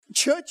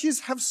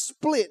Churches have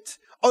split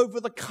over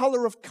the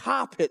color of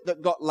carpet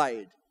that got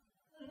laid.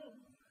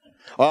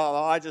 Oh,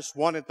 I just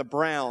wanted the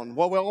brown.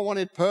 Well, we all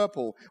wanted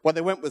purple. Well,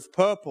 they went with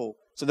purple.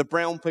 So the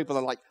brown people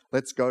are like,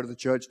 let's go to the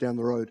church down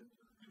the road.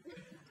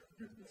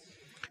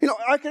 You know,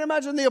 I can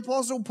imagine the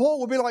Apostle Paul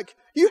would be like,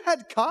 you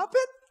had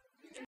carpet?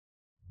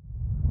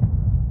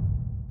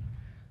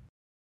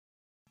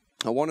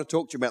 I want to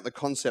talk to you about the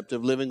concept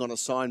of living on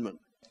assignment.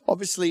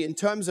 Obviously, in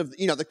terms of,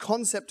 the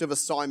concept of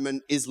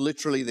assignment is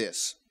literally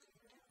this.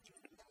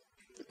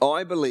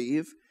 I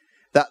believe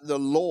that the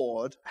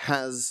Lord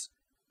has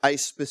a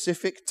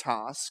specific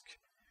task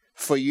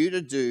for you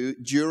to do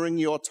during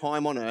your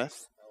time on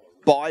earth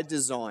by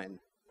design.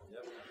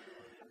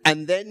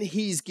 And then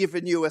He's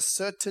given you a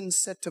certain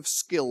set of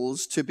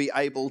skills to be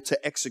able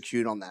to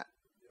execute on that.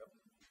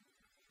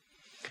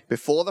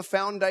 Before the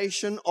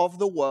foundation of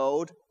the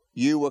world,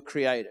 you were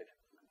created.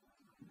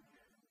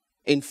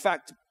 In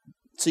fact,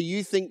 so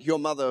you think your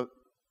mother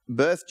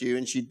birthed you,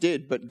 and she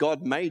did, but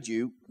God made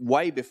you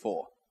way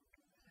before.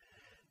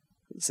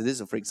 So this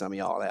will freak some of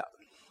y'all out.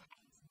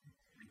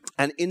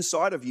 And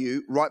inside of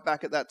you, right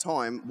back at that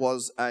time,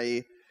 was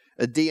a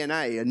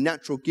DNA, a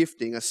natural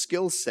gifting, a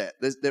skill set.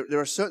 There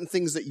are certain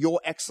things that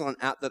you're excellent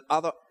at that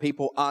other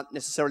people aren't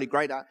necessarily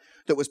great at,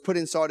 that was put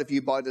inside of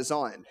you by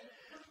design.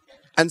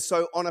 And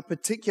so on a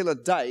particular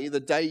day,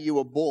 the day you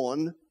were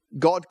born,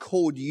 God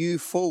called you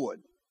forward.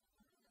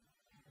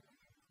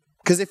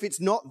 Because if it's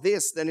not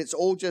this, then it's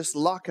all just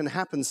luck and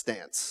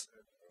happenstance.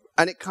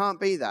 And it can't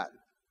be that.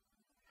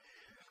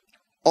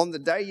 On the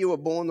day you were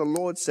born, the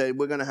Lord said,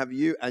 we're going to have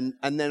you. And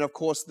then, of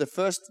course, the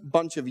first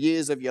bunch of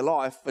years of your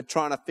life are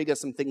trying to figure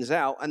some things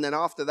out. And then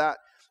after that,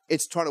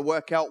 it's trying to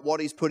work out what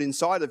He's put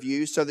inside of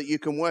you so that you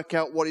can work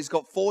out what He's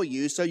got for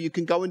you so you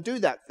can go and do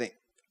that thing.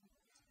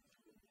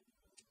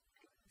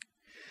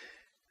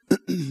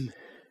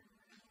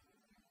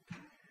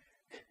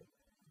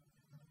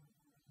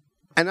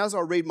 And as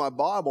I read my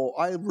Bible,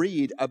 I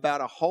read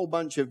about a whole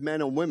bunch of men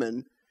and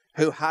women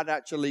who had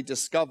actually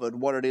discovered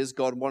what it is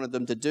God wanted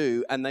them to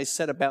do, and they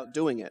set about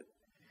doing it.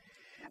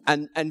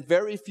 And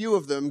very few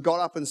of them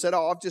got up and said,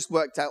 I've just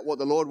worked out what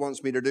the Lord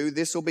wants me to do.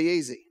 This will be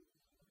easy.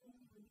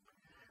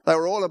 They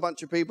were all a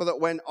bunch of people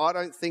that went, I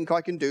don't think I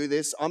can do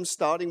this. I'm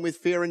starting with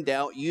fear and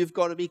doubt. You've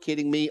got to be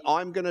kidding me.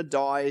 I'm going to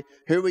die.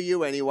 Who are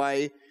you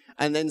anyway?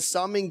 And then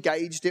some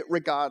engaged it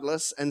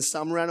regardless, and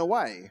some ran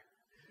away.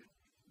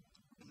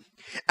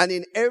 And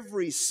in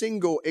every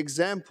single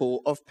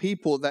example of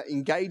people that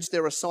engaged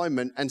their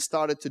assignment and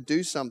started to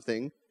do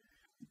something,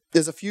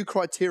 there's a few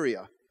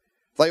criteria.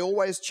 They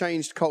always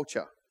changed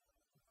culture.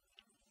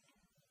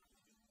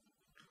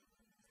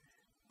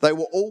 They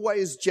were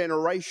always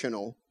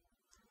generational.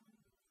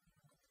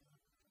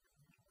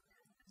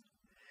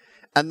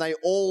 And they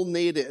all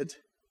needed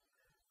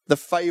the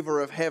favor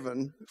of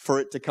heaven for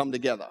it to come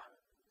together.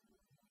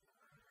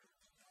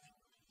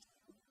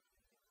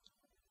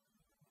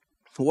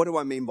 What do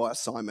I mean by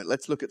assignment?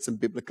 Let's look at some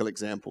biblical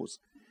examples.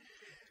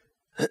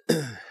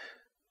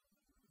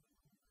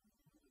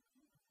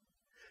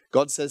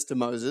 God says to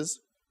Moses,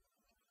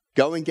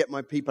 go and get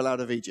my people out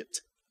of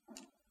Egypt.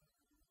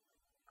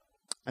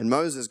 And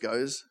Moses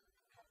goes,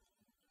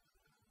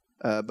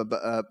 and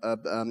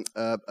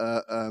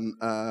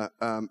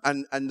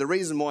the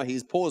reason why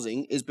he's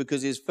pausing is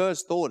because his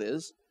first thought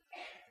is,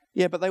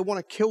 yeah, but they want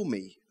to kill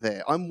me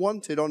there. I'm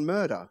wanted on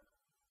murder.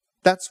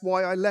 That's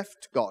why I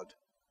left, God.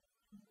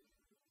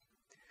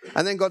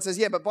 And then God says,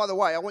 yeah, but by the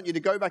way, I want you to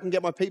go back and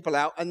get my people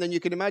out. And then you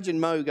can imagine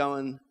Mo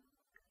going,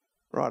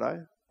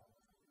 righto.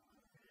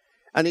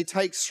 And he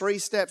takes 3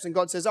 steps and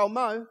God says, oh,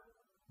 Mo,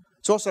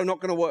 it's also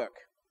not going to work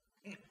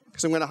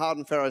because I'm going to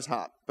harden Pharaoh's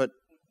heart. But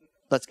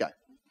let's go.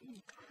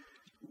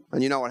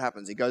 And you know what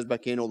happens. He goes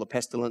back in, all the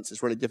pestilence.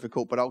 It's really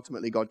difficult, but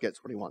ultimately God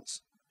gets what he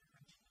wants.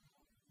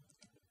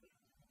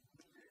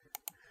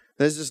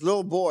 There's this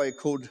little boy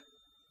called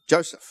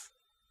Joseph.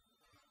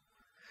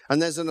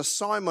 And there's an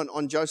assignment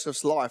on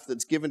Joseph's life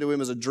that's given to him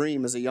as a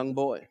dream as a young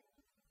boy.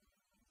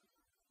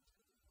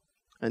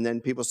 And then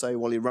people say,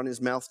 well, he ran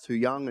his mouth too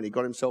young and he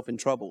got himself in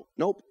trouble.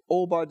 Nope,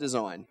 all by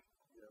design.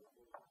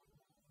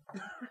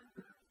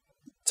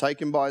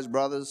 Taken by his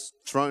brothers,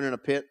 thrown in a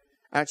pit.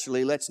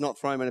 Actually, let's not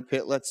throw him in a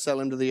pit. Let's sell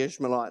him to the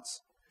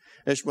Ishmaelites.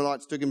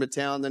 Ishmaelites took him to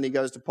town, then he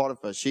goes to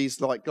Potiphar. She's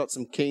like got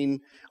some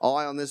keen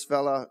eye on this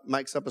fella,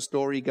 makes up a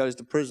story, he goes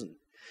to prison.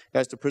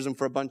 Goes to prison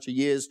for a bunch of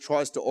years,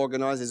 tries to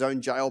organize his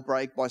own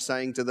jailbreak by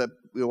saying to the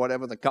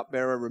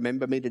cupbearer,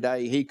 remember me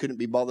today. He couldn't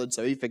be bothered,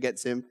 so he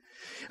forgets him.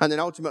 And then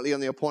ultimately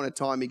on the appointed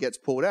time, he gets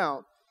pulled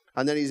out.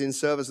 And then he's in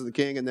service of the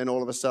king. And then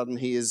all of a sudden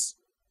he is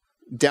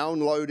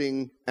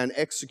downloading and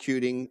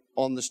executing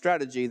on the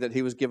strategy that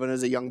he was given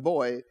as a young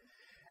boy.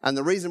 And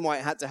the reason why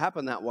it had to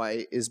happen that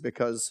way is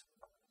because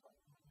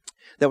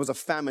there was a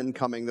famine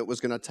coming that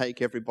was going to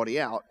take everybody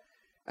out.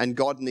 And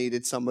God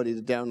needed somebody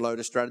to download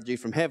a strategy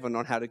from heaven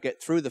on how to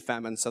get through the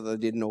famine so that they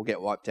didn't all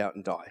get wiped out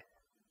and die.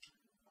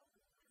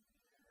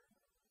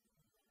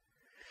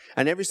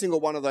 And every single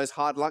one of those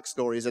hard luck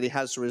stories that he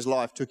has through his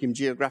life took him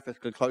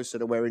geographically closer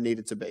to where he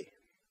needed to be.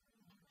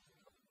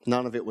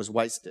 None of it was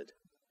wasted.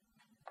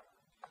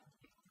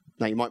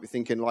 Now, you might be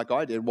thinking, like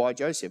I did, why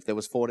Joseph? There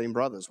was 14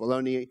 brothers. Well,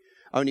 only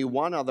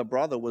one other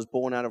brother was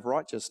born out of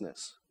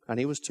righteousness, and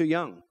he was too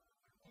young.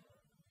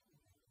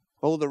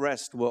 All the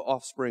rest were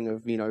offspring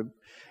of,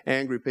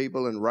 angry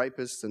people and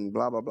rapists and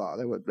blah, blah, blah.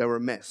 They were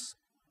a mess.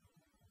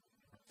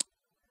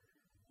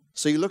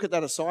 So you look at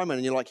that assignment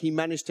and you're like, he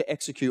managed to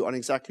execute on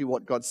exactly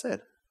what God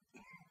said.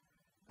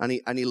 And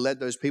he led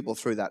those people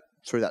through that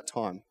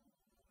time.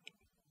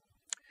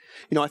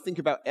 I think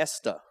about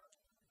Esther.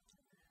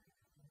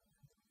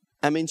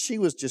 I mean, she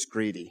was just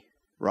greedy,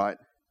 right?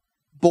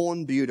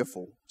 Born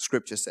beautiful,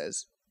 scripture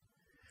says.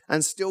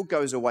 And still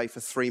goes away for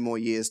 3 more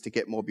years to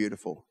get more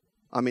beautiful.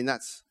 I mean,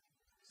 that's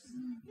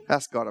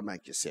got to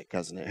make you sick,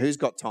 hasn't it? Who's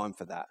got time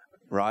for that,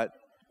 right?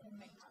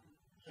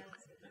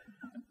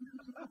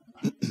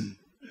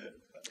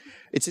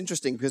 It's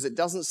interesting because it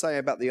doesn't say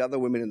about the other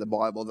women in the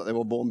Bible that they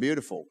were born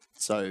beautiful.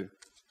 So,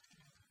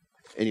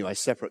 anyway,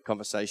 separate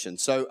conversation.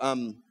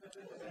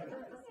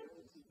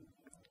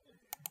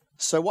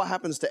 So what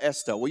happens to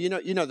Esther? Well,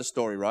 you know the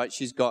story, right?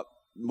 She's got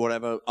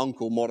whatever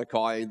uncle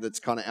Mordecai that's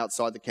kind of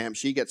outside the camp.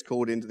 She gets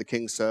called into the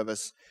king's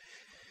service.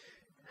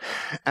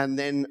 And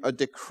then a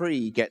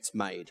decree gets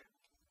made.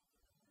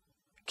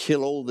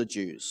 Kill all the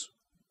Jews.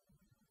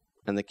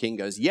 And the king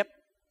goes, yep,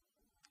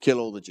 kill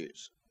all the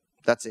Jews.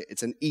 That's it.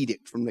 It's an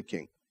edict from the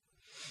king.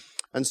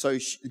 And so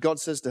God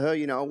says to her,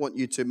 I want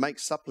you to make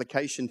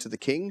supplication to the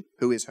king,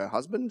 who is her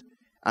husband,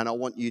 and I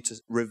want you to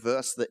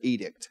reverse the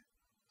edict.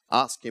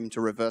 Ask him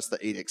to reverse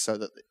the edict so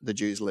that the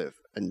Jews live.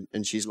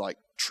 And she's like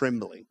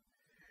trembling.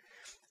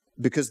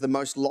 Because the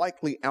most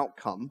likely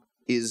outcome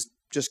is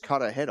just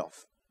cut her head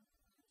off.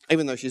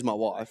 Even though she's my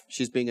wife,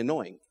 she's being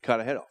annoying. Cut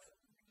her head off.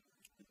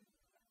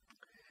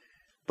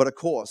 But of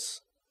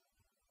course,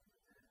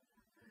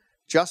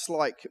 just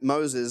like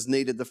Moses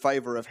needed the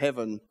favor of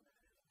heaven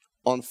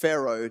on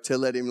Pharaoh to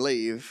let him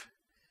leave,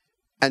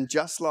 and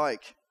just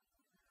like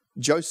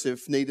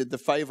Joseph needed the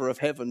favor of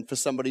heaven for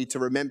somebody to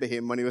remember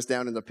him when he was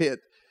down in the pit,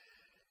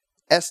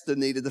 Esther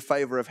needed the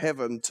favor of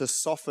heaven to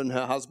soften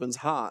her husband's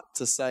heart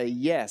to say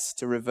yes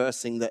to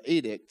reversing the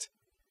edict.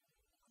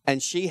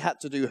 And she had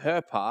to do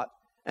her part,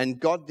 and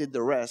God did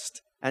the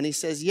rest, and he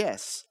says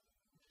yes.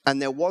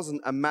 And there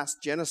wasn't a mass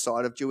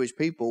genocide of Jewish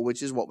people,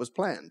 which is what was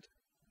planned.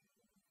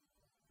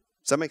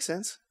 Does that make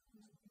sense?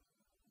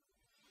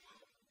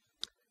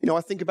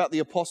 I think about the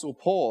Apostle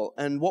Paul,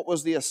 and what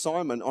was the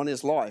assignment on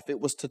his life? It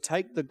was to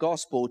take the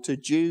gospel to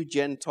Jew,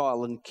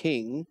 Gentile, and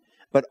king,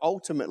 but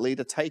ultimately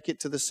to take it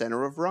to the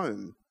center of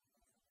Rome.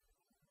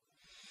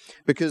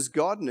 Because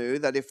God knew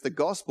that if the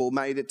gospel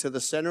made it to the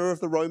center of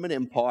the Roman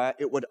Empire,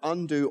 it would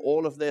undo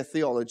all of their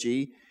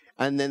theology,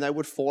 and then they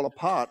would fall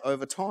apart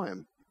over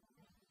time.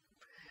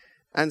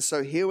 And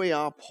so here we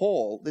are,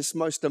 Paul, this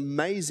most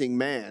amazing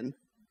man,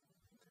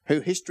 who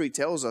history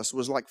tells us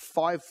was like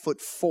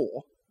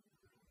 5'4",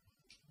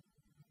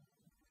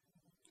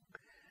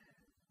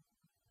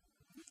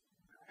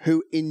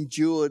 who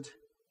endured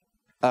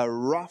a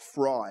rough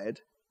ride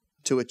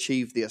to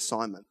achieve the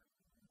assignment.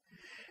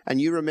 And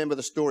you remember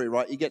the story,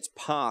 right? He gets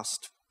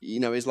past,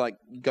 he's like,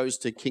 goes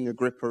to King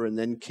Agrippa, and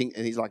then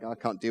and he's like, I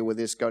can't deal with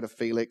this, go to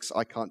Felix.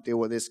 I can't deal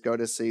with this, go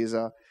to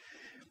Caesar.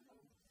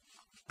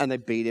 And they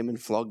beat him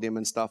and flogged him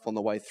and stuff on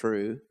the way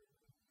through.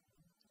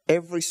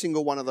 Every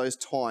single one of those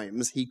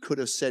times he could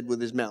have said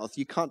with his mouth,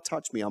 you can't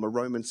touch me, I'm a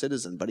Roman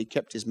citizen. But he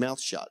kept his mouth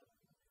shut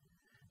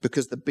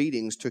because the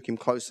beatings took him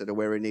closer to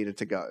where he needed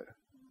to go.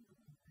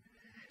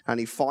 And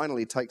he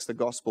finally takes the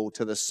gospel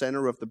to the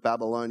center of the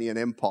Babylonian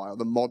Empire,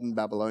 the modern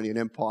Babylonian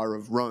Empire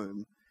of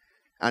Rome,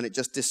 and it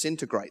just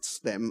disintegrates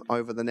them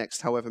over the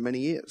next however many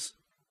years.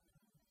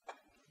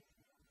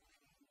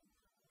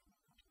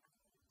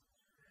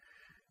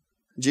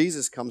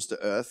 Jesus comes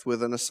to earth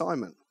with an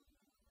assignment.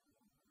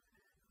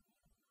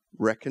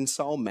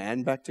 Reconcile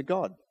man back to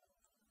God.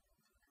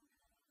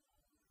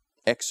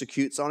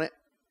 Executes on it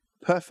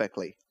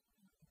perfectly.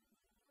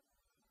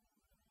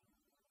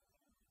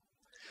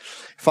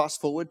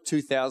 Fast forward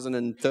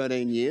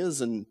 2013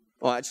 years,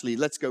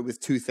 let's go with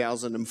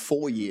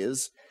 2004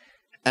 years,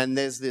 and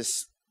there's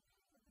this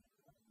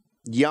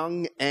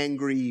young,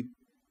 angry,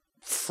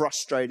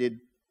 frustrated,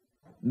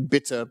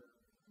 bitter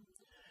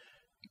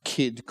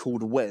kid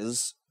called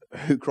Wes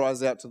who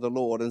cries out to the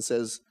Lord and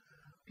says,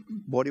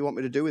 what do you want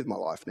me to do with my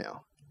life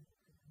now?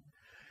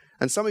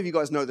 And some of you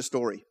guys know the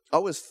story. I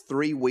was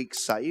 3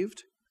 weeks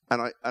saved.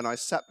 And I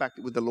sat back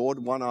with the Lord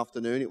one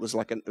afternoon. It was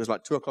like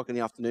 2:00 in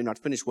the afternoon. I'd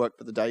finished work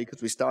for the day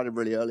because we started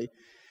really early.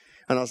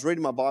 And I was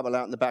reading my Bible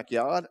out in the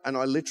backyard. And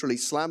I literally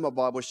slammed my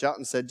Bible shut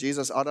and said,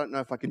 Jesus, I don't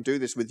know if I can do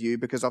this with you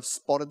because I've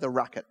spotted the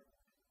racket.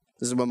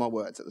 These were my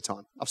words at the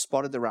time. I've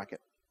spotted the racket.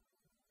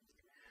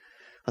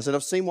 I said,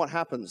 I've seen what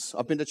happens.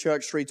 I've been to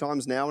church 3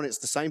 times now, and it's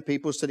the same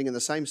people sitting in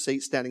the same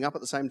seat, standing up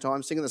at the same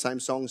time, singing the same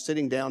songs,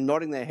 sitting down,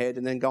 nodding their head,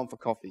 and then going for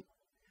coffee.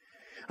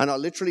 And I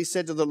literally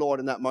said to the Lord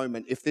in that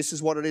moment, if this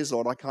is what it is,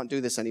 Lord, I can't do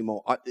this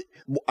anymore.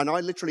 And I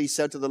literally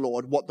said to the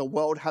Lord, what the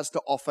world has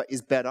to offer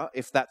is better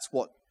if that's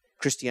what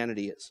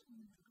Christianity is.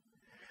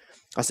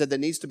 I said,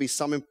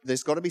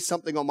 there's got to be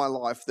something on my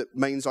life that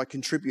means I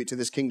contribute to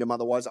this kingdom.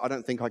 Otherwise, I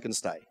don't think I can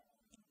stay.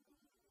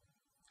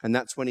 And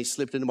that's when he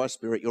slipped into my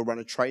spirit, you'll run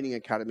a training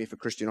academy for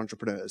Christian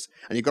entrepreneurs.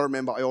 And you've got to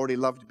remember, I already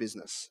loved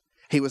business.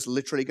 He was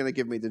literally going to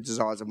give me the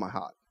desires of my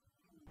heart.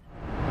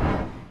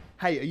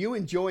 Hey, are you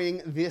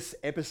enjoying this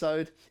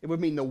episode? It would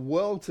mean the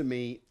world to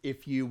me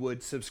if you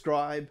would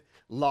subscribe,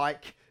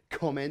 like,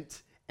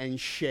 comment, and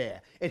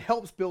share. It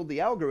helps build the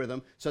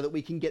algorithm so that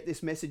we can get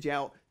this message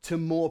out to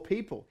more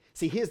people.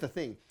 See, here's the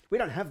thing. We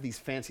don't have these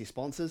fancy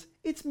sponsors.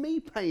 It's me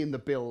paying the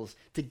bills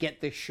to get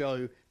this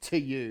show to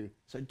you.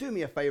 So do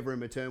me a favor in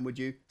return, would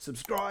you?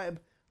 Subscribe,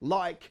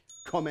 like,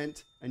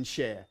 comment, and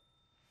share.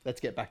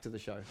 Let's get back to the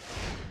show.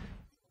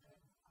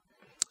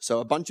 So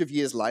a bunch of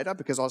years later,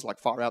 because I was like,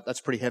 far out,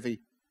 that's pretty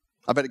heavy.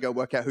 I better go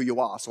work out who you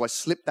are. So I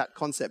slipped that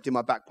concept in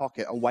my back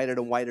pocket and waited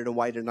and waited and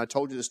waited. And I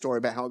told you the story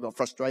about how I got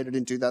frustrated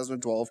in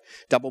 2012,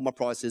 doubled my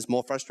prices,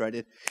 more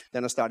frustrated.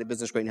 Then I started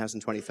Business Greenhouse in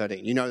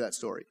 2013. You know that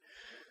story.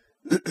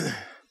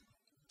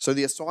 So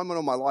the assignment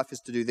on my life is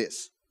to do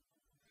this.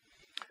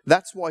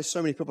 That's why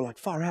so many people are like,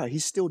 far out,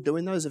 he's still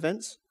doing those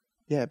events?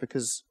 Yeah,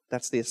 because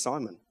that's the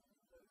assignment.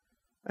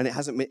 And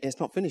it's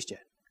not finished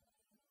yet.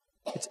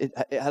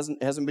 It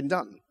hasn't been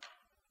done.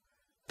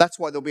 That's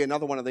why there'll be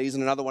another one of these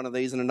and another one of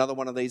these and another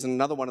one of these and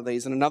another one of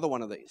these and another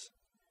one of these.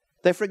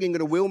 They're frigging going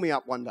to wheel me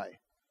up one day.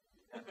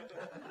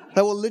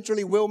 They will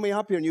literally wheel me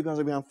up here and you guys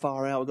will be on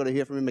far out. I've got to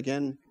hear from him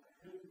again.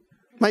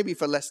 Maybe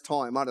for less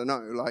time, I don't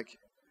know.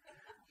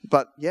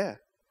 But yeah.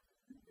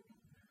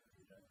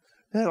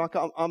 Yeah,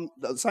 I'm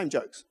the same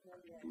jokes.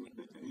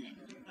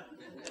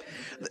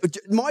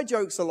 My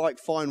jokes are like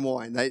fine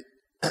wine. They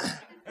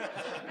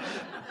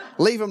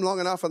leave them long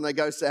enough and they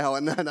go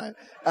sour. No.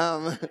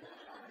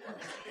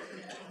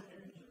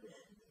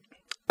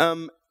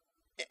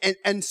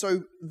 And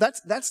so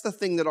that's the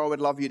thing that I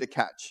would love you to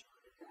catch.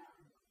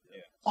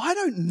 I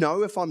don't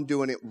know if I'm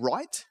doing it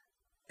right.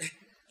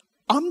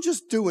 I'm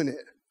just doing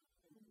it.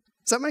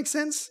 Does that make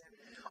sense?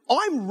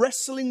 I'm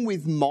wrestling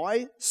with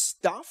my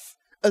stuff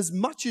as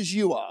much as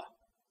you are.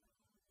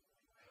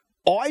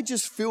 I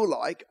just feel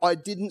like I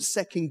didn't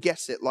second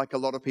guess it like a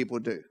lot of people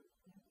do.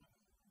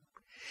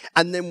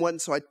 And then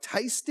once I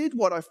tasted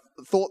what I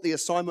thought the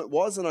assignment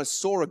was and I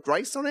saw a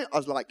grace on it, I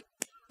was like,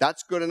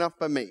 that's good enough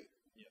for me.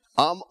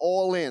 I'm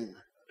all in.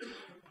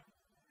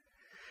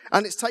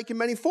 And it's taken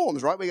many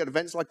forms, right? We got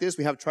events like this.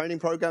 We have training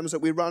programs that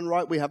we run,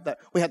 right? We had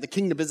the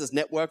Kingdom Business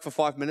Network for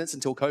 5 minutes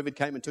until COVID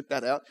came and took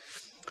that out.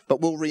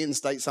 But we'll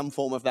reinstate some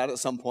form of that at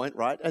some point,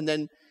 right? And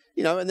then,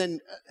 then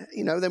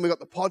we got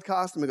the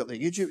podcast and we got the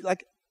YouTube.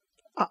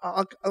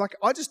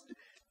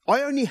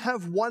 I only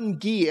have one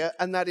gear,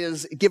 and that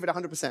is give it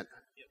 100%.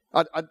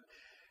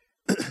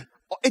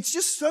 It's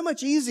just so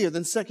much easier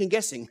than second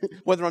guessing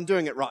whether I'm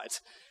doing it right.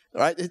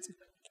 Right?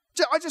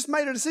 I just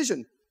made a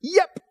decision.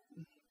 Yep.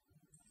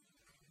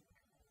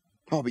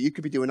 Oh, but you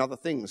could be doing other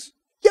things.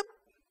 Yep.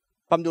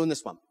 I'm doing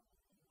this one.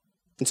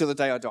 Until the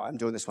day I die, I'm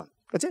doing this one.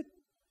 That's it.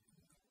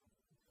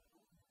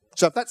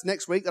 So if that's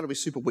next week, that'll be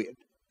super weird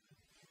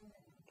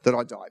that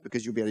I die,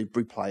 because you'll be able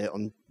to replay it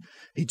on,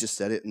 he just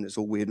said it and it's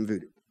all weird and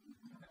voodoo.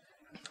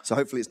 So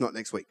hopefully it's not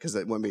next week, because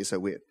it won't be so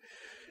weird.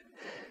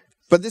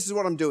 But this is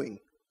what I'm doing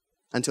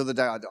until the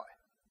day I die,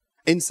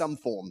 in some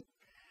form.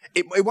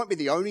 It won't be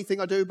the only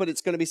thing I do, but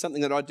it's going to be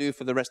something that I do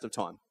for the rest of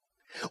time.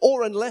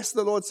 Or unless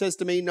the Lord says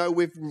to me, no,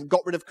 we've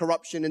got rid of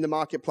corruption in the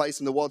marketplace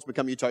and the world's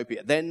become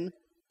utopia, then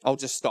I'll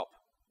just stop.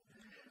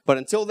 But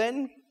until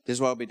then, this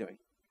is what I'll be doing,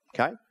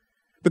 okay?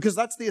 Because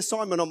that's the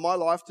assignment on my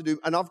life to do,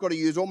 and I've got to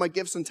use all my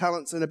gifts and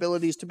talents and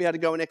abilities to be able to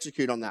go and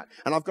execute on that.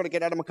 And I've got to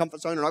get out of my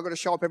comfort zone, and I've got to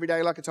show up every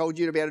day like I told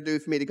you to be able to do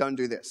for me to go and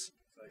do this.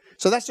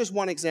 So that's just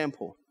one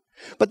example.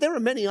 But there are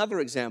many other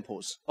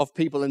examples of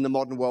people in the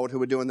modern world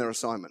who are doing their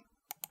assignment.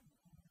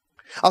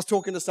 I was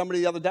talking to somebody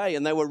the other day,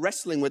 and they were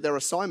wrestling with their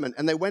assignment,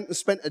 and they went and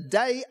spent a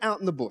day out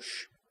in the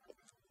bush.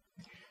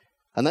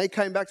 And they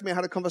came back to me, I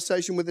had a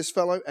conversation with this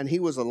fellow, and he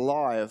was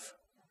alive.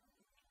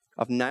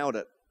 I've nailed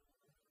it.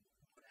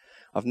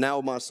 I've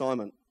nailed my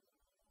assignment.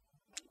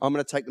 I'm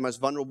going to take the most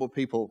vulnerable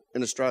people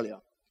in Australia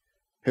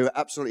who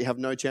absolutely have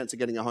no chance of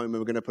getting a home, and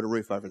we're going to put a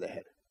roof over their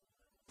head.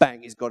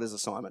 Bang, he's got his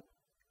assignment.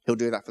 He'll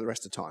do that for the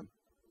rest of time.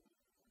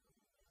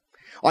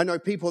 I know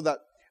people that,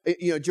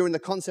 during the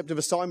concept of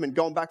assignment,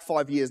 going back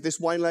 5 years, this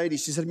Wayne lady,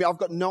 she said to me, I've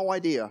got no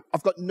idea.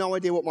 I've got no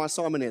idea what my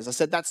assignment is. I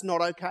said, that's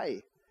not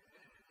okay.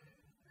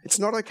 It's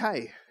not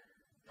okay.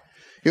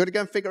 You've got to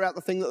go and figure out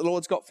the thing that the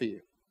Lord's got for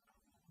you.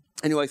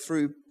 Anyway,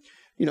 through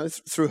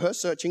her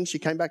searching, she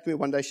came back to me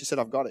one day. She said,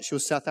 I've got it. She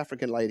was a South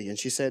African lady. And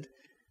she said,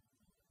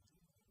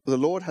 the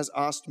Lord has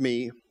asked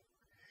me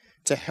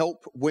to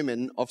help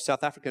women of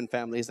South African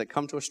families that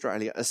come to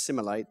Australia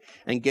assimilate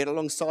and get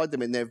alongside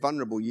them in their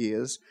vulnerable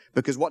years.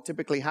 Because what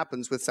typically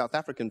happens with South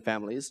African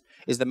families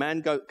is the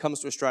man comes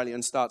to Australia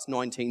and starts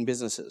 19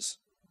 businesses,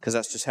 because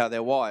that's just how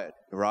they're wired,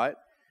 right?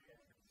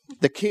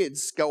 The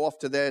kids go off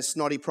to their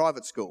snotty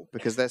private school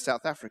because they're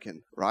South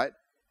African, right?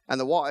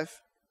 And the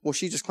wife, well,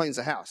 she just cleans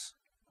the house.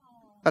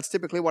 That's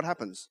typically what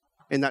happens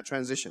in that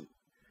transition.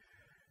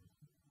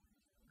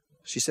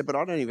 She said, but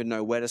I don't even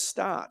know where to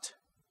start.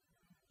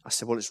 I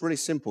said, well, it's really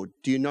simple.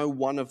 Do you know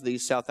one of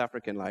these South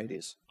African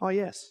ladies? Oh,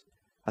 yes.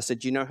 I said,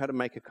 do you know how to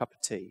make a cup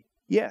of tea?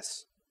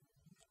 Yes.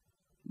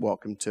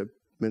 Welcome to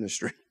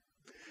ministry.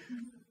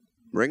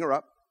 Ring her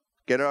up,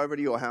 get her over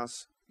to your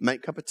house, make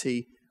a cup of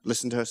tea,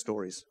 listen to her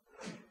stories.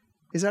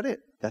 Is that it?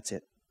 That's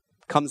it.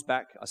 Comes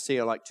back, I see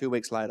her like 2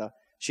 weeks later.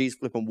 She's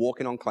flipping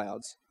walking on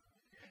clouds.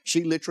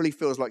 She literally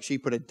feels like she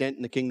put a dent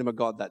in the kingdom of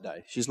God that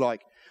day. She's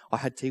like, I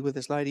had tea with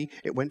this lady.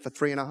 It went for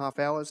 3.5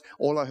 hours.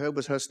 All I heard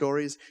was her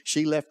stories.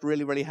 She left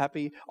really, really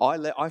happy.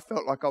 I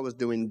felt like I was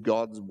doing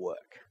God's work.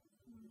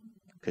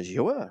 Because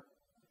you were.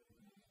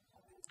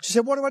 She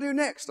said, what do I do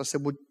next? I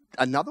said, well,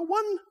 another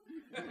one?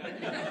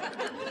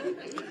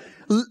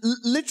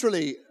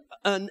 Literally.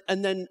 And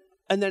then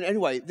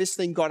anyway, this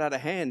thing got out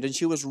of hand and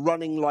she was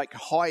running like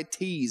high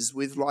teas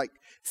with like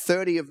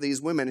 30 of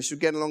these women, and she would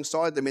get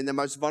alongside them in their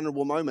most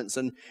vulnerable moments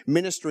and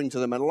ministering to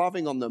them and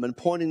loving on them and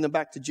pointing them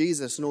back to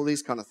Jesus and all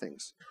these kind of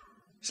things.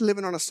 She's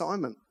living on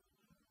assignment.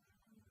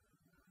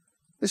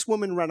 This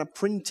woman ran a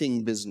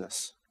printing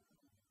business,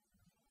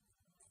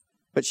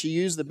 but she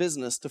used the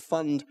business to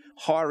fund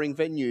hiring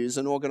venues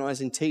and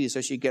organizing teas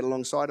so she'd get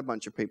alongside a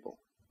bunch of people.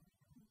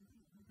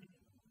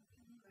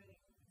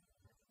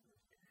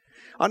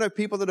 I know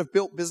people that have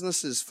built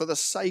businesses for the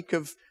sake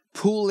of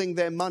pooling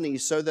their money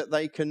so that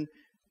they can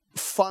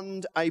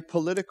fund a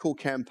political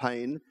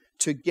campaign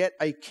to get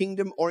a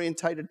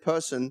kingdom-orientated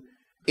person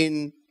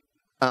in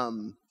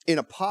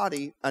a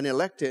party and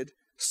elected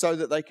so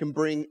that they can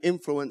bring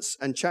influence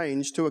and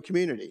change to a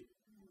community.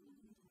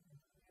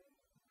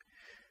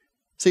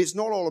 See, it's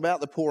not all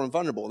about the poor and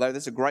vulnerable, though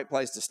that's a great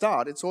place to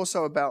start. It's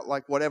also about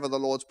like whatever the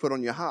Lord's put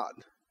on your heart.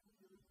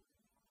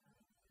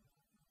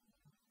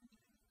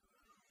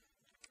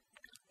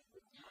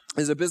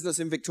 There's a business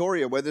in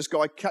Victoria where this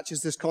guy catches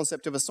this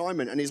concept of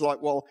assignment and he's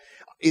like, well,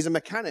 he's a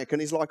mechanic.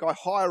 And he's like, I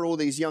hire all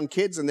these young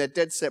kids and they're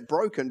dead set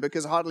broken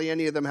because hardly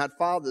any of them had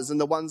fathers.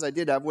 And the ones they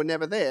did have were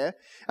never there.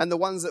 And the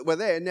ones that were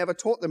there never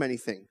taught them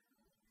anything.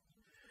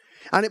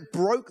 And it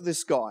broke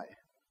this guy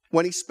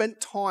when he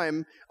spent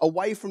time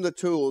away from the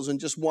tools and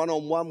just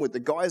one-on-one with the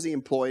guys he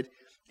employed.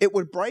 It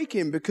would break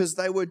him because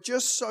they were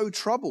just so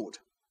troubled.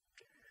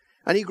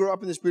 And he grew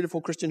up in this beautiful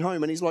Christian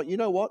home and he's like, you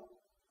know what?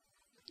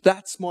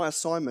 That's my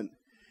assignment.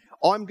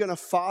 I'm going to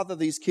father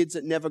these kids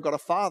that never got a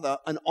father,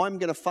 and I'm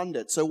going to fund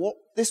it. So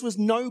this was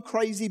no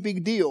crazy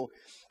big deal.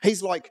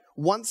 He's like,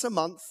 once a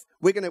month,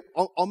 I'm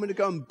going to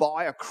go and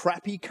buy a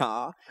crappy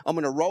car. I'm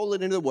going to roll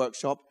it into the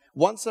workshop.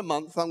 Once a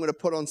month, I'm going to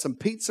put on some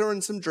pizza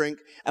and some drink,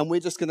 and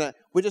we're just going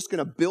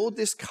to build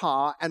this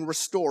car and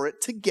restore it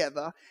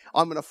together.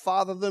 I'm going to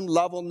father them,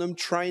 love on them,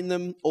 train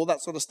them, all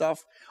that sort of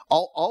stuff.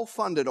 I'll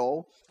fund it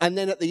all. And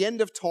then at the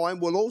end of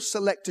time, we'll all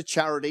select a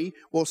charity.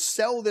 We'll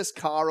sell this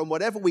car, and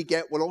whatever we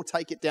get, we'll all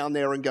take it down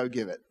there and go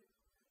give it.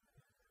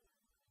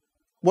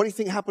 What do you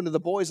think happened to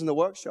the boys in the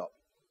workshop?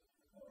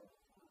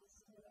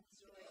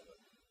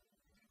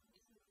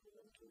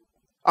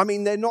 I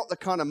mean, they're not the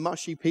kind of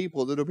mushy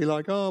people that'll be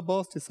like, oh,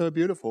 boss, you're so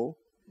beautiful.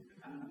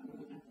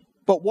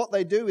 But what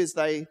they do is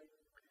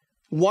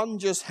one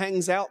just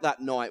hangs out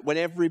that night when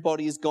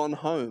everybody's gone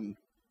home.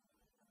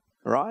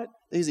 Right?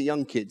 These are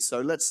young kids, so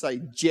let's say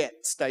Jet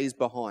stays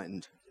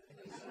behind.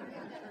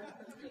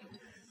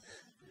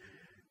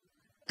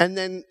 And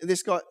then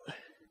this guy,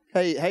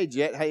 hey,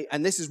 Jet, hey,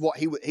 and this is what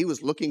he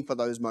was looking for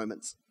those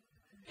moments.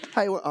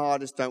 Hey, I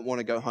just don't want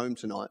to go home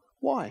tonight.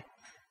 Why?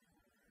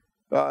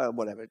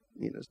 Whatever,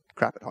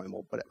 crap at home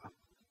or whatever.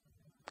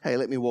 Hey,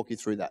 let me walk you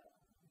through that.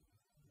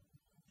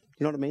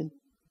 You know what I mean?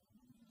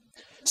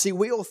 See,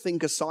 we all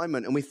think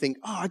assignment and we think,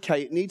 oh,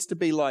 okay, it needs to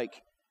be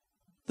like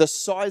the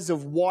size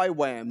of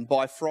YWAM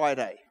by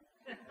Friday.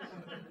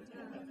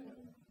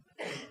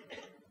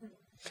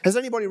 Has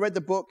anybody read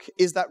the book,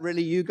 Is That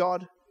Really You,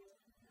 God?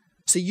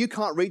 See, you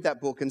can't read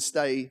that book and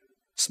stay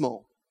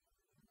small.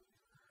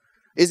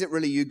 Is It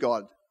Really You,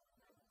 God?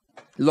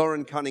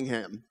 Lauren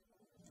Cunningham.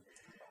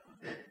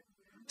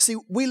 See,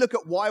 we look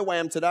at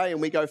YWAM today and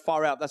we go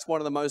far out. That's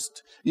one of the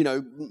most,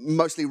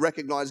 mostly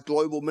recognized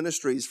global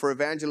ministries for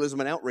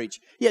evangelism and outreach.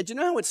 Yeah, do you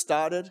know how it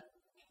started?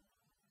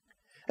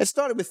 It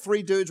started with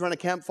 3 dudes around a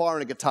campfire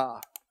and a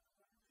guitar.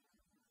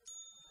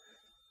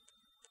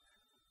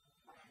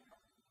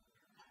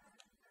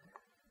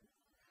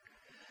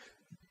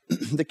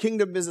 The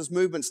Kingdom Business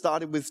Movement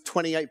started with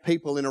 28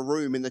 people in a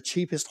room in the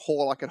cheapest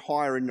hall I could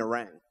hire in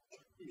Nerang.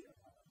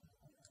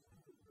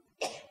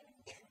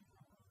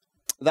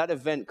 That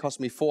event cost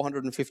me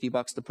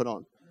 $450 to put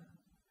on.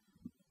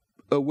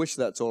 I wish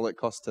that's all it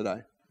costs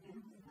today.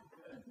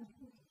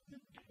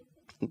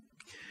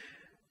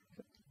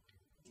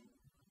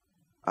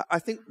 I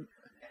think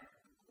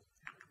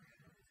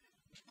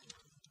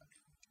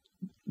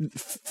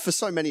for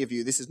so many of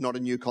you, this is not a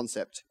new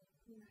concept.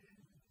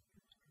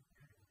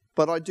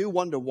 But I do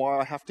wonder why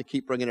I have to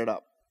keep bringing it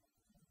up.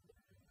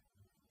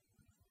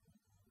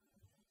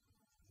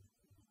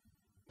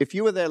 If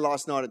you were there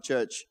last night at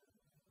church,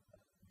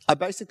 I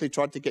basically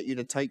tried to get you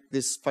to take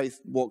this faith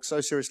walk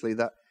so seriously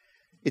that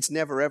it's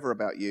never ever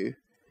about you.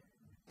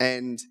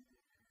 And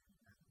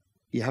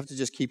you have to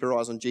just keep your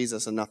eyes on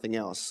Jesus and nothing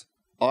else.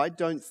 I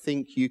don't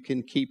think you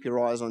can keep your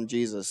eyes on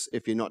Jesus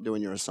if you're not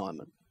doing your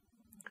assignment.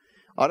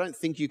 I don't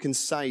think you can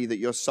say that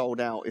you're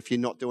sold out if you're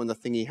not doing the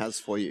thing he has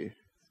for you.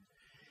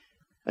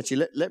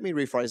 Actually, let me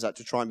rephrase that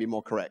to try and be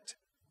more correct.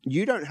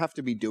 You don't have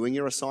to be doing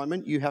your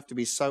assignment. You have to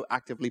be so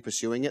actively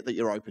pursuing it that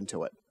you're open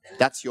to it.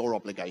 That's your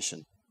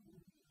obligation.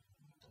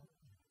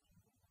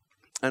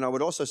 And I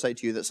would also say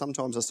to you that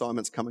sometimes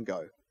assignments come and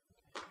go.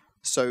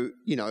 So,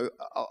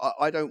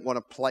 I don't want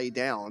to play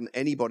down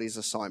anybody's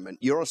assignment.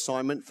 Your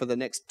assignment for the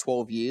next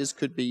 12 years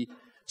could be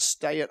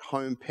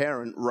stay-at-home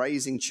parent,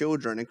 raising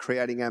children and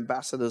creating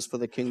ambassadors for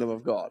the kingdom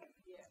of God.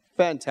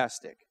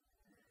 Fantastic.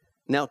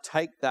 Now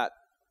take that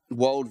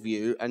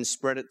worldview and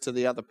spread it to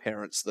the other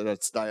parents that are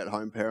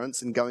stay-at-home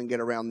parents and go and get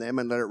around them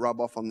and let it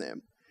rub off on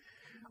them.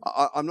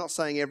 I'm not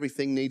saying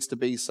everything needs to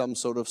be some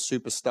sort of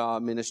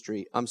superstar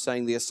ministry. I'm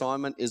saying the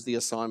assignment is the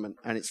assignment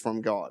and it's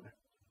from God.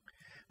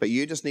 But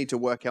you just need to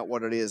work out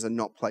what it is and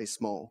not play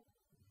small.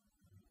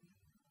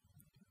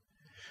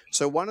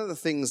 So one of the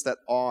things that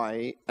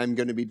I am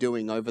going to be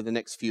doing over the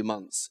next few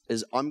months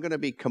is I'm going to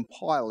be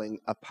compiling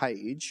a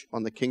page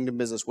on the Kingdom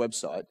Business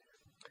website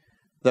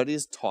that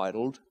is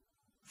titled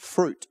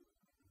Fruit.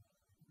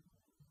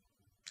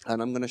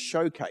 And I'm going to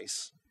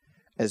showcase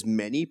as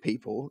many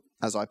people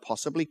as I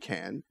possibly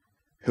can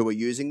who are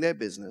using their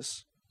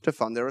business to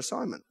fund their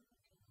assignment.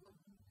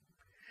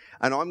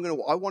 And I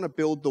want to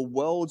build the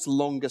world's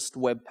longest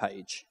web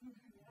page.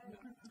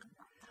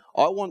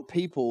 I want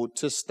people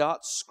to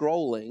start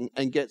scrolling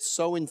and get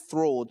so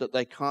enthralled that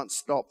they can't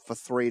stop for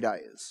 3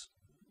 days.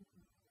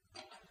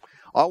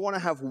 I want to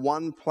have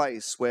one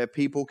place where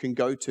people can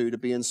go to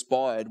be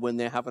inspired when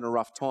they're having a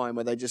rough time,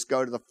 where they just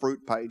go to the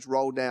fruit page,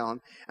 roll down,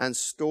 and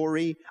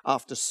story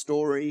after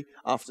story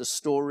after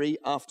story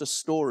after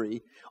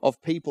story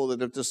of people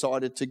that have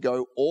decided to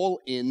go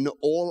all in,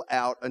 all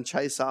out, and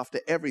chase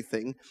after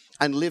everything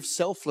and live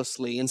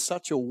selflessly in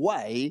such a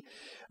way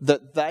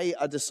that they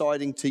are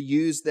deciding to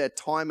use their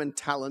time and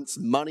talents,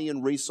 money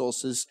and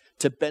resources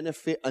to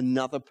benefit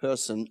another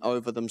person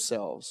over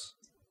themselves.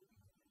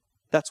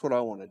 That's what I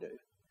want to do.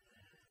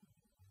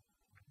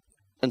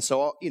 And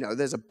so,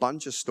 there's a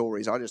bunch of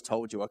stories. I just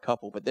told you a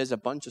couple, but there's a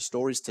bunch of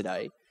stories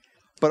today.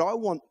 But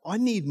I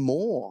need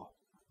more.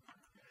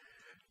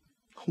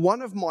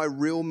 One of my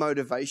real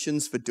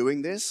motivations for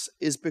doing this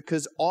is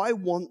because I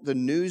want the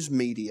news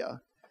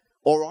media,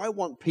 or I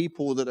want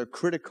people that are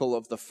critical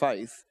of the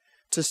faith,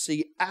 to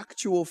see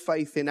actual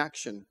faith in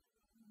action.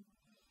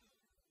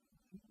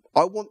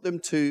 I want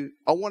to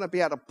be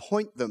able to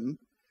point them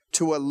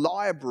to a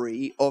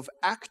library of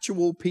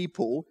actual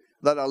people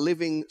that are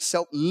living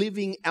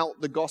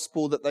out the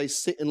gospel that they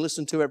sit and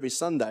listen to every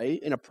Sunday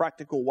in a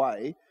practical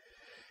way,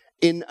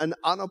 in an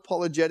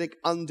unapologetic,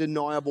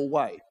 undeniable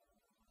way.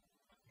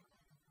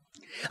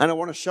 And I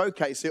want to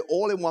showcase it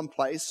all in one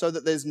place so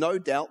that there's no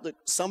doubt that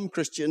some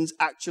Christians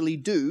actually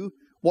do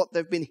what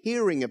they've been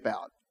hearing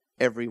about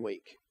every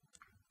week.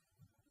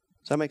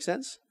 Does that make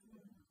sense?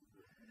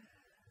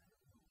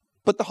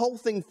 But the whole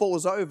thing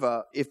falls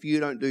over if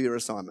you don't do your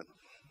assignment.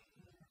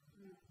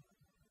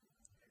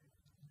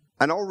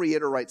 And I'll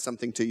reiterate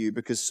something to you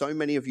because so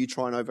many of you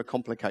try and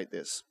overcomplicate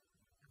this.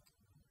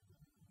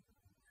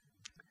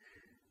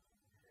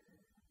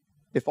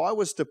 If I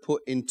was to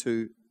put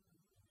into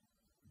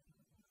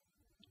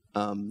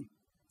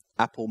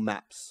Apple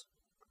Maps,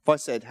 if I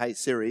said, hey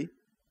Siri,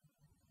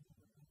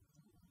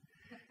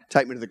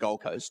 take me to the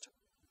Gold Coast,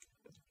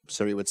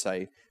 Siri would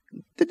say,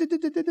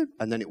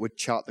 and then it would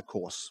chart the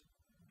course.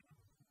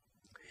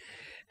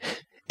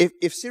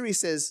 If Siri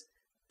says,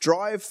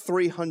 drive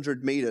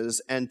 300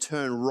 meters and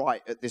turn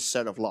right at this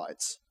set of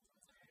lights,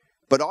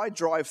 but I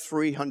drive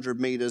 300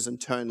 meters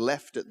and turn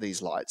left at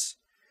these lights,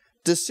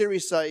 does Siri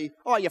say,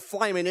 oh, you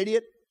flaming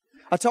idiot,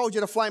 I told you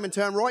to flame and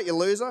turn right, you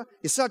loser,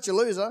 you're such a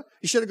loser,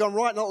 you should have gone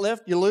right, not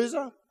left, you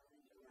loser?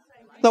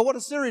 No, what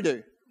does Siri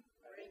do?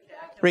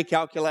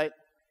 Recalculate.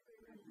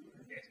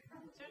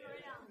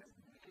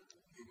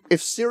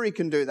 If Siri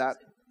can do that,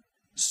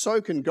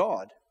 so can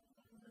God.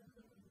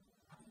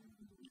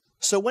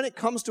 So when it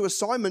comes to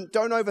assignment,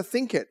 don't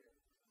overthink it.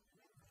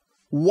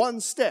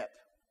 One step.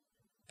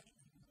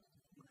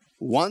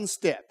 One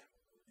step.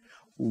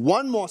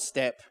 One more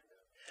step.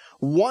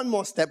 One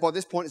more step. By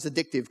this point, it's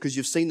addictive because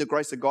you've seen the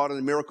grace of God and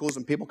the miracles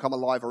and people come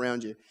alive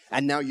around you.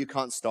 And now you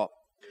can't stop.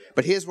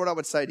 But here's what I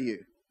would say to you.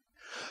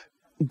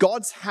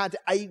 God's had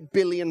 8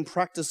 billion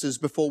practices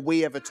before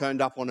we ever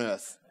turned up on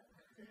earth.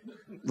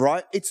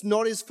 Right? It's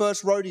not his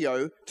first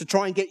rodeo to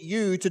try and get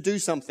you to do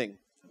something.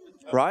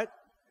 Right?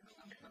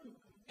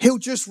 He'll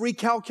just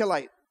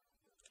recalculate.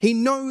 He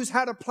knows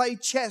how to play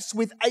chess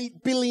with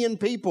 8 billion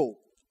people.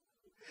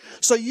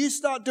 So you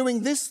start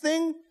doing this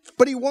thing,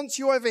 but he wants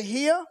you over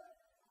here.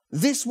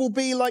 This will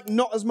be like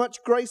not as much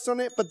grace on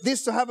it, but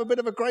this will have a bit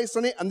of a grace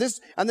on it, and this,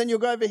 and then you'll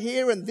go over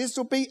here, and this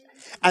will be,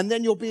 and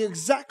then you'll be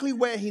exactly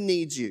where he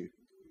needs you.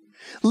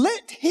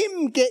 Let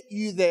him get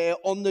you there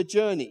on the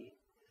journey.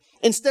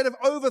 Instead of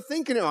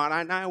overthinking it, I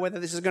don't know whether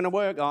this is going to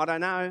work, I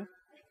don't know.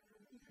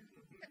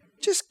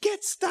 Just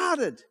get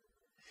started.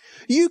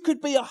 You could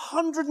be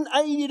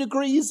 180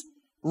 degrees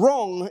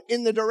wrong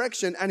in the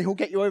direction, and he'll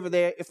get you over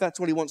there if that's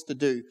what he wants to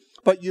do.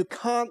 But you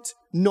can't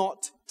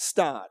not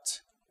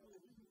start.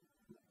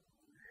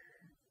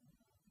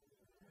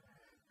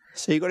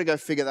 So you've got to go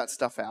figure that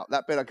stuff out.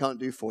 That bit I can't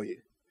do for you.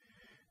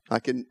 I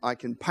can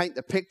paint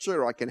the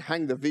picture, I can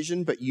hang the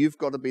vision, but you've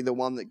got to be the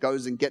one that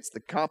goes and gets the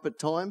carpet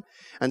time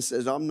and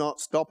says, I'm not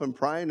stopping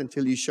praying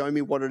until you show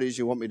me what it is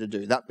you want me to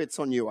do. That bit's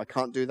on you. I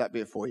can't do that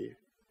bit for you.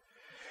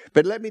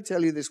 But let me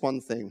tell you this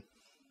one thing.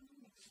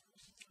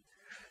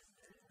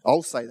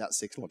 I'll say that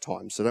 6 more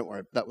times, so don't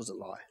worry, that was a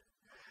lie.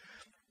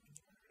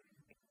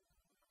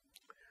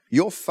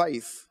 Your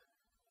faith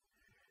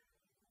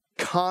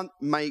can't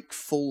make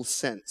full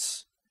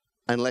sense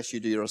unless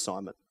you do your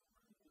assignment.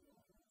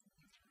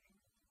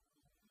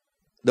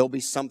 There'll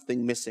be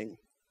something missing.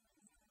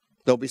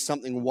 There'll be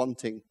something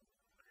wanting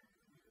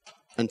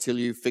until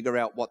you figure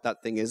out what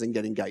that thing is and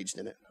get engaged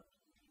in it.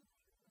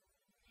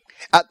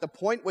 At the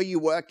point where you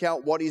work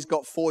out what he's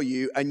got for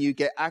you and you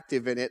get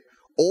active in it,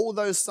 all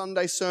those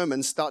Sunday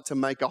sermons start to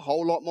make a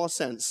whole lot more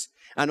sense.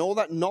 And all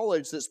that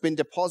knowledge that's been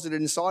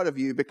deposited inside of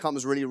you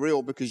becomes really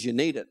real because you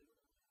need it.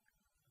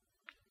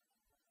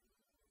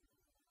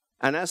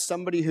 And as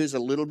somebody who's a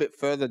little bit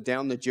further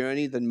down the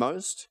journey than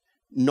most,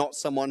 not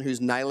someone who's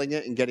nailing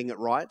it and getting it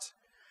right,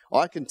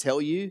 I can tell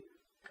you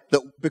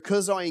that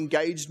because I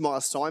engaged my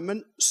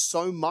assignment,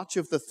 so much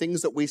of the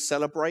things that we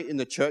celebrate in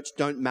the church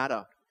don't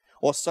matter.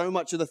 Or so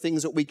much of the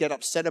things that we get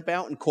upset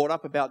about and caught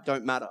up about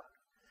don't matter.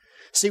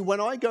 See, when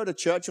I go to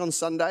church on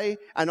Sunday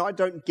and I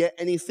don't get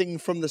anything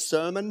from the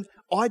sermon,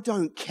 I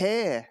don't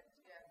care.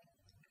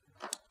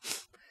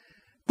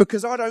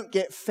 Because I don't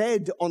get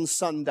fed on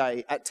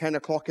Sunday at 10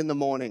 o'clock in the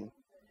morning.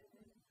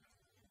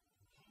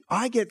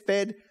 I get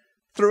fed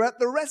throughout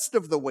the rest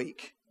of the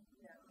week.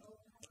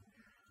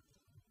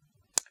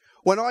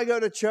 When I go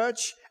to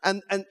church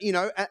and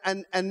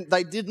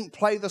they didn't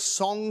play the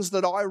songs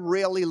that I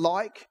really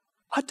like,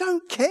 I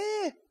don't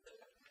care.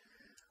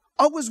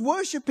 I was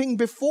worshipping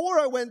before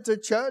I went to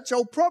church.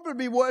 I'll probably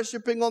be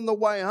worshipping on the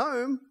way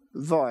home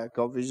via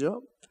coffee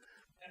shop.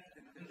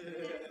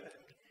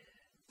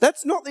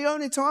 That's not the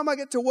only time I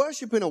get to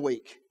worship in a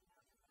week.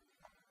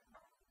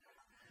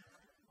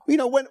 You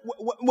know,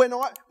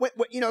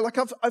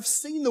 I've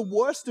seen the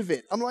worst of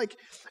it. I'm like,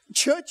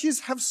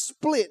 churches have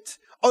split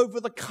over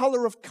the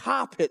color of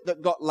carpet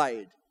that got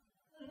laid.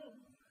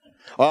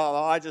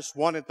 Oh, I just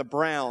wanted the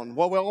brown.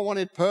 Well, we all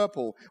wanted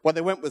purple. Well,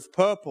 they went with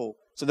purple.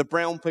 So the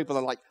brown people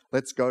are like,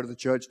 let's go to the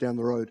church down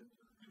the road.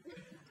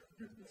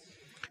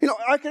 You know,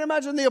 I can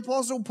imagine the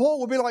Apostle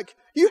Paul would be like,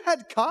 you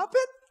had carpet?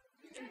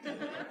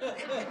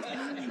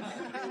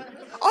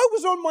 I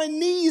was on my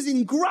knees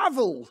in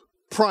gravel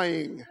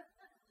praying.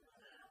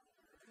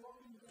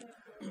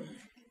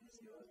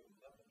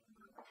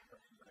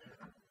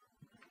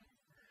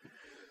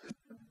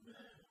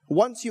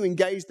 Once you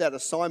engage that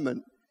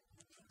assignment,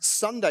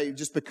 Sunday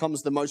just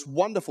becomes the most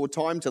wonderful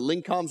time to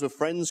link arms with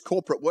friends,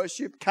 corporate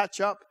worship,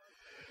 catch up,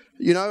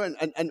 you know,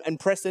 and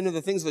press into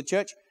the things of the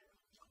church.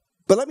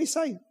 But let me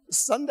say,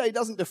 Sunday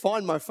doesn't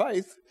define my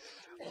faith.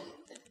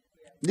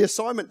 The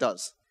assignment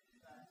does.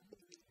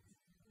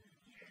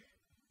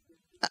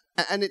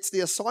 And it's the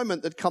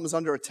assignment that comes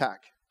under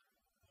attack.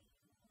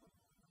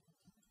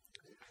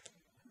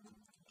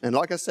 And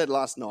like I said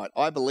last night,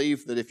 I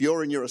believe that if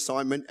you're in your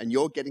assignment and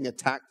you're getting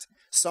attacked,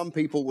 some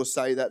people will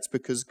say that's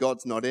because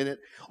God's not in it.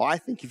 I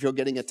think if you're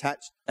getting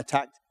attacked,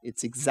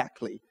 it's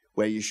exactly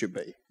where you should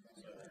be.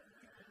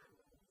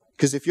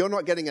 Because if you're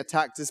not getting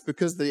attacked, it's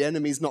because the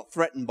enemy's not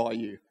threatened by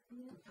you.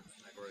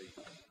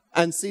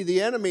 And see,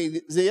 the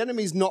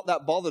enemy's not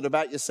that bothered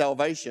about your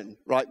salvation,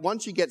 right?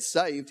 Once you get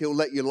saved, he'll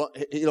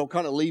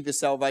kind of leave your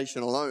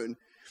salvation alone.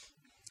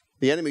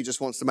 The enemy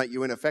just wants to make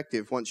you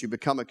ineffective once you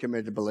become a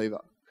committed believer,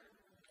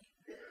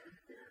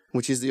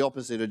 which is the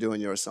opposite of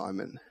doing your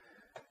assignment.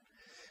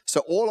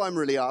 So all I'm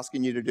really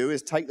asking you to do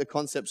is take the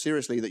concept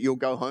seriously that you'll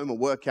go home and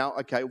work out,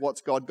 okay,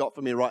 what's God got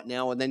for me right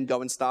now, and then go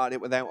and start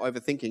it without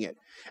overthinking it.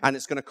 And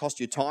it's going to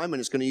cost you time,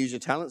 and it's going to use your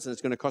talents, and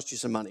it's going to cost you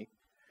some money.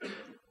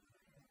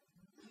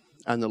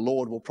 And the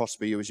Lord will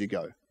prosper you as you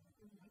go.